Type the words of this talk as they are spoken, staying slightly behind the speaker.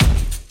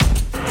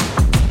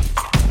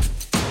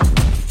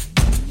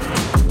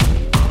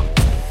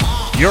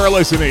You're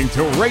listening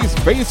to Race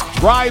Based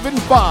Drive-In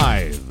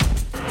 5.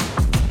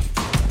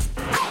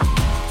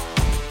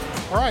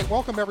 All right,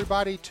 welcome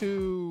everybody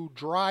to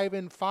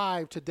Drive-In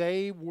 5.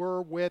 Today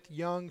we're with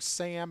young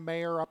Sam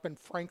Mayer up in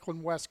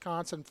Franklin,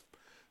 Wisconsin.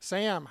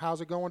 Sam,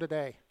 how's it going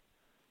today?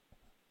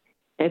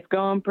 It's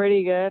going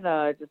pretty good.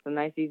 Just a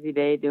nice, easy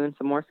day doing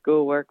some more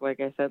schoolwork, like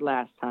I said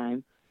last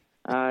time.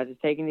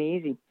 Just taking it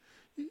easy.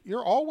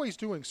 You're always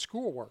doing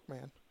schoolwork,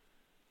 man.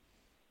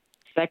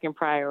 Second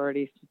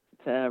priority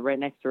right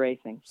next to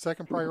racing.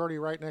 Second priority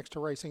right next to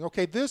racing.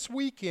 Okay, this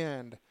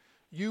weekend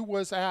you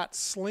was at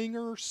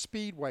Slinger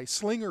Speedway,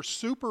 Slinger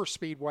Super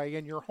Speedway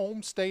in your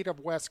home state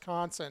of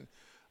Wisconsin.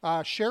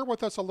 Share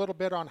with us a little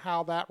bit on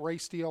how that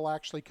race deal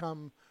actually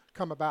come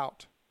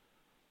about.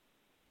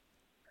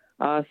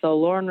 So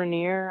Lauren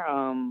Rainier,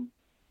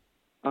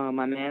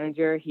 my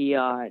manager, he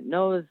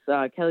knows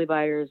Kelly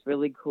Byers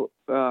really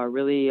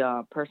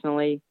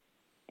personally,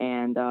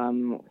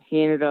 and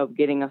he ended up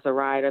getting us a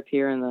ride up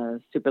here in the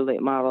super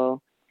late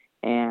model,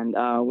 and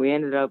we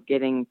ended up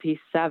getting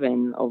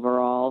P7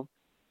 overall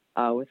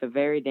with a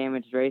very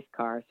damaged race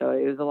car. So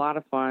it was a lot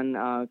of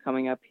fun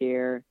coming up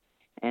here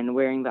and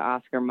wearing the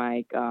Oscar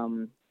Mike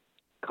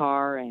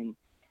car, and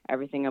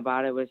everything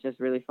about it was just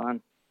really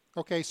fun.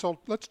 Okay, so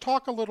let's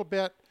talk a little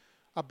bit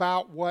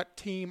about what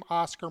Team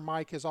Oscar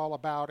Mike is all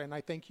about, and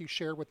I think you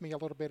shared with me a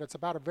little bit. It's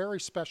about a very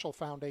special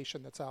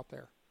foundation that's out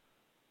there.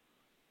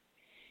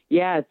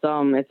 Yeah,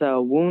 it's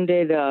a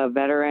wounded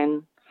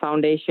veteran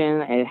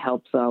foundation. It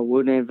helps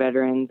wounded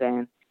veterans,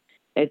 and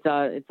it's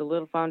a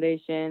little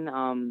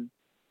foundation.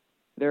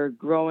 They're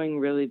growing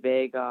really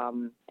big,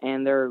 and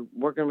they're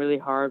working really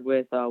hard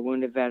with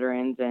wounded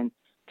veterans and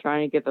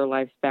trying to get their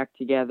lives back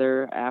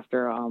together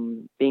after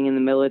being in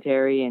the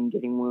military and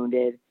getting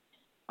wounded.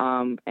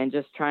 And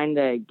just trying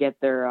to get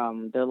their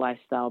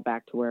lifestyle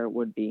back to where it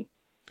would be.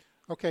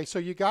 Okay, so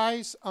you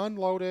guys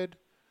unloaded.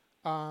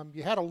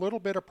 You had a little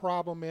bit of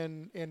problem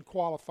in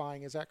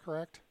qualifying. Is that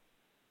correct?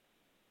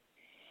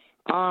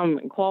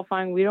 In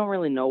qualifying, we don't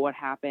really know what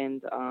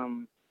happened.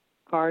 The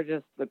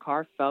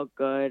car felt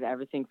good.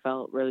 Everything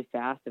felt really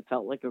fast. It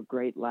felt like a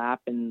great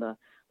lap, and the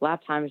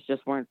lap times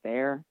just weren't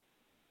there.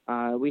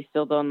 We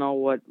still don't know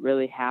what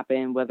really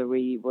happened, whether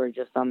we were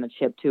just on the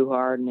chip too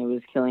hard and it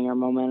was killing our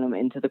momentum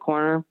into the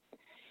corner,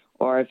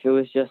 or if it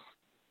was just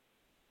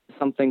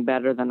something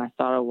better than I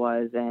thought it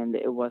was, and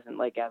it wasn't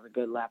like as a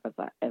good lap as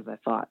I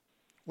thought.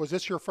 Was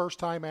this your first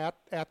time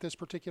at this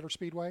particular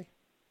speedway?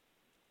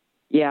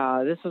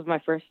 Yeah, this was my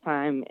first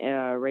time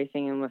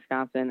racing in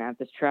Wisconsin at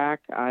this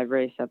track. I've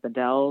raced at the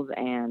Dells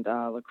and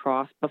La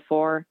Crosse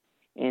before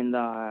in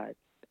the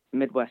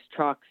Midwest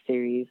Truck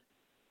Series,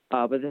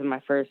 but this is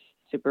my first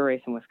super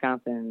race in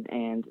Wisconsin,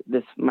 and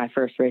this my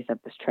first race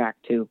at this track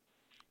too.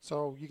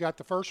 So you got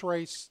the first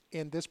race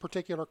in this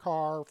particular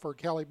car for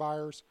Kelly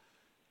Byers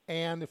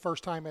and the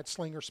first time at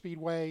Slinger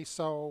Speedway.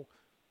 So,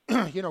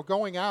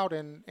 going out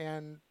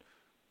and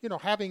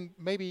having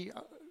maybe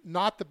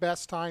not the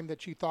best time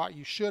that you thought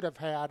you should have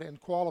had in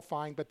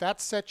qualifying, but that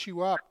sets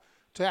you up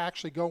to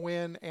actually go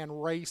in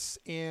and race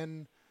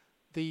in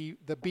the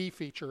B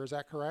feature. Is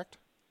that correct?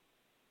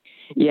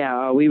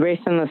 Yeah, we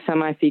raced in the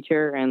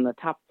semi-feature, and the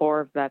top four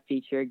of that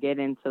feature get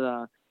into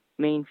the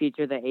main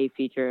feature, the A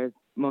feature, as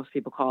most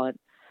people call it.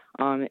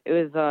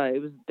 It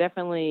was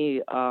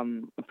definitely a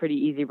pretty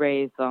easy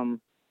race.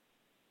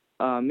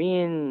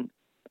 Me and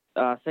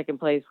second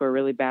place were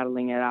really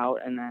battling it out,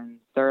 and then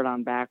third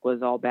on back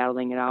was all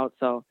battling it out.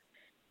 So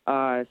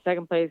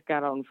second place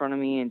got out in front of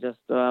me, and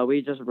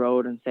we just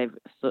rode and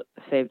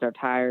saved our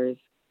tires.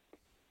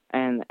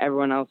 And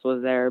everyone else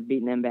was there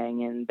beating and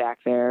banging back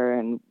there,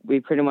 and we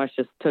pretty much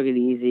just took it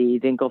easy,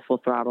 didn't go full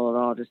throttle at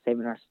all, just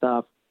saving our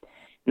stuff.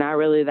 Not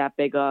really that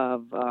big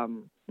of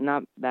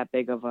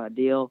a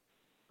deal.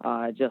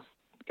 Just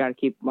got to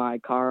keep my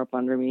car up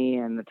under me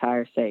and the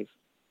tires safe.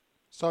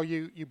 So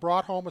you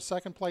brought home a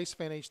second place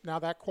finish. Now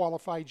that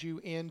qualified you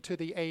into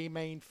the A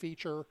main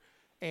feature,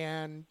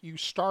 and you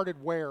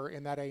started where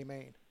in that A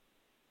main?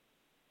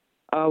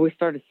 We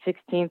started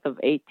 16th of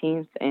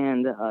 18th,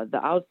 and the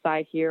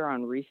outside here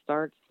on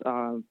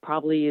restarts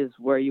probably is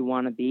where you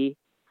want to be.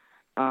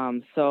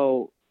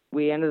 So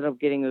we ended up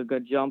getting a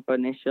good jump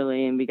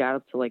initially, and we got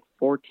up to like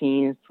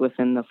 14th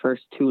within the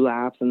first two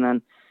laps, and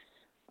then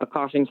a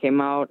caution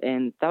came out,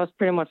 and that was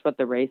pretty much what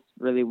the race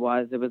really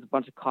was. It was a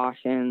bunch of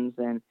cautions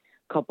and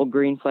a couple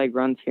green flag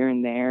runs here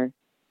and there.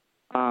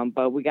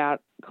 But we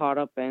got caught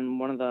up in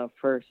one of the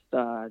first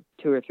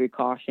two or three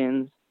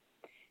cautions,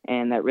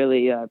 and that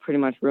really pretty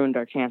much ruined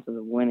our chances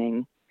of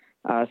winning.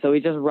 So we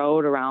just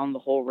rode around the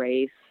whole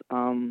race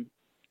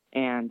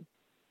and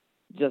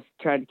just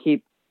tried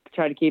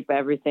to keep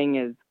everything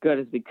as good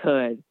as we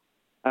could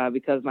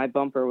because my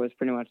bumper was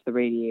pretty much the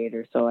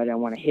radiator, so I didn't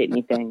want to hit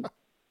anything.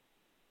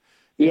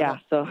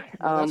 So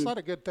that's not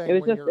a good thing.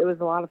 It was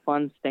a lot of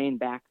fun staying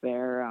back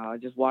there,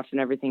 just watching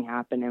everything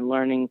happen and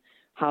learning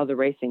how the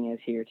racing is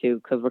here too,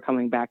 because we're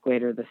coming back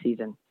later this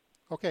season.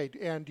 Okay,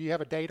 and do you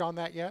have a date on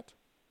that yet?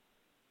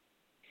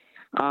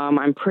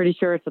 I'm pretty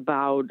sure it's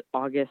about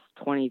August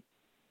 25th,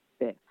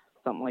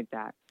 something like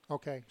that.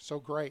 Okay, so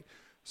great.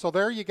 So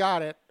there you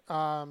got it.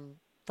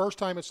 First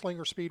time at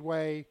Slinger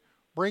Speedway,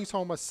 brings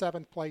home a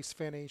 7th place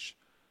finish,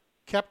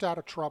 kept out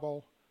of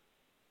trouble.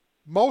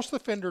 Most of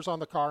the fenders on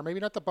the car,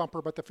 maybe not the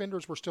bumper, but the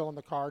fenders were still in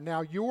the car.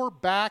 Now you're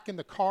back in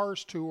the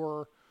Cars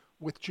Tour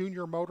with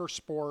Junior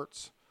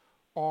Motorsports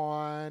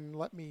on,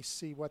 let me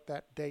see what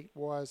that date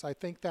was. I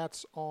think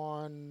that's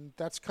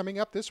coming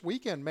up this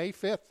weekend, May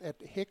 5th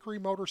at Hickory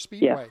Motor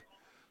Speedway. Yeah.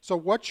 So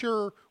what's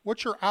your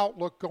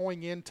outlook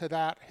going into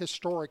that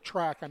historic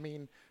track? I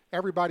mean,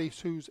 anybody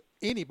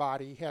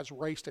has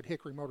raced at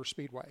Hickory Motor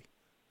Speedway.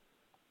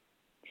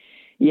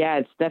 Yeah,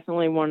 it's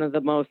definitely one of the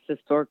most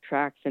historic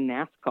tracks in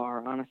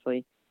NASCAR,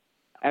 honestly.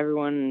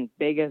 Everyone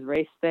big has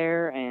raced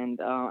there, and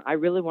I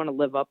really want to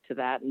live up to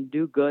that and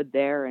do good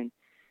there and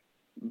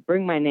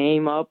bring my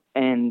name up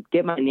and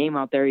get my name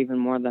out there even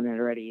more than it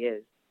already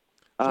is.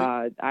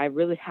 I have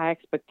really high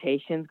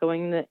expectations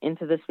going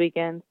into this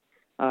weekend.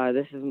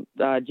 This is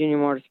Junior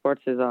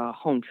Motorsports is a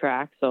home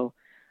track, so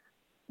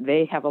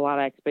they have a lot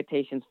of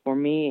expectations for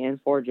me and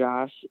for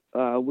Josh.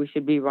 We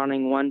should be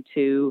running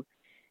 1-2,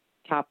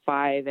 top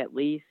 5 at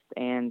least,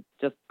 and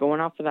just going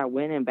out for that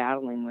win and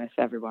battling with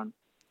everyone.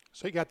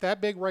 So you got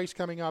that big race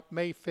coming up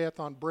May 5th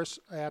on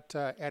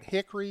at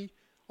Hickory.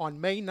 On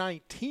May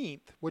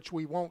 19th, which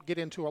we won't get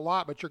into a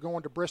lot, but you're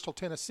going to Bristol,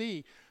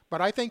 Tennessee.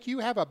 But I think you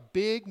have a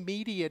big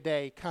media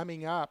day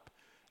coming up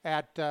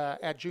at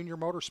Junior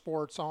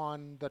Motorsports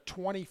on the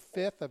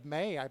 25th of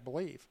May, I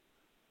believe.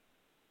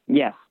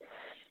 Yes.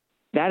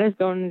 That is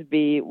going to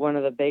be one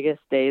of the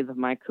biggest days of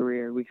my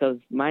career because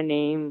my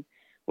name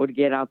would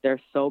get out there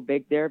so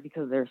big there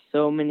because there's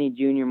so many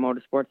Junior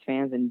Motorsports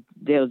fans and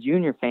Dale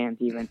Jr. fans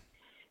even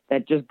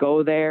that just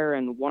go there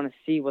and want to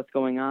see what's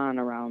going on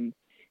around.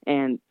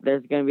 And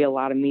there's going to be a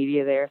lot of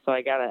media there, so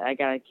I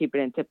gotta keep it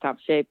in tip-top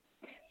shape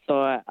so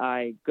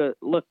I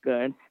look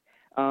good.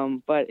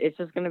 But it's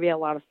just going to be a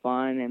lot of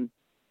fun, and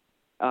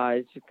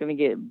it's just going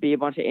to be a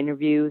bunch of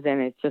interviews, and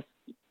it's just,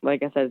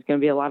 like I said, it's going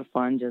to be a lot of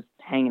fun just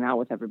hanging out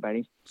with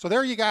everybody. So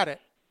there you got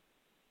it.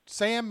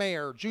 Sam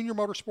Mayer, Junior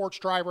Motorsports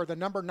driver, the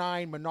number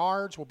 9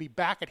 Menards, will be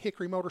back at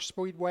Hickory Motor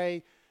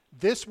Speedway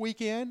this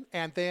weekend.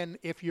 And then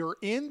if you're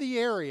in the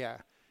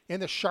area, in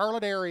the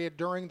Charlotte area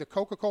during the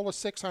Coca-Cola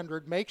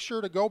 600, make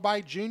sure to go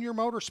by Junior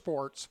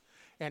Motorsports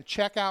and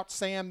check out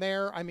Sam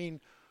there. I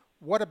mean,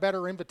 what a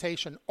better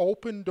invitation.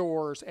 Open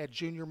doors at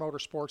Junior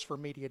Motorsports for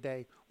Media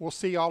Day. We'll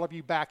see all of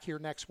you back here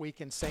next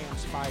week in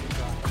Sam's Fighting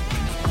Drive.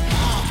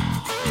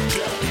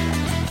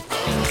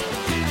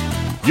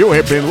 You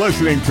have been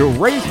listening to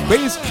Race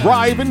Based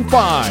Drive in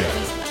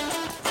 5.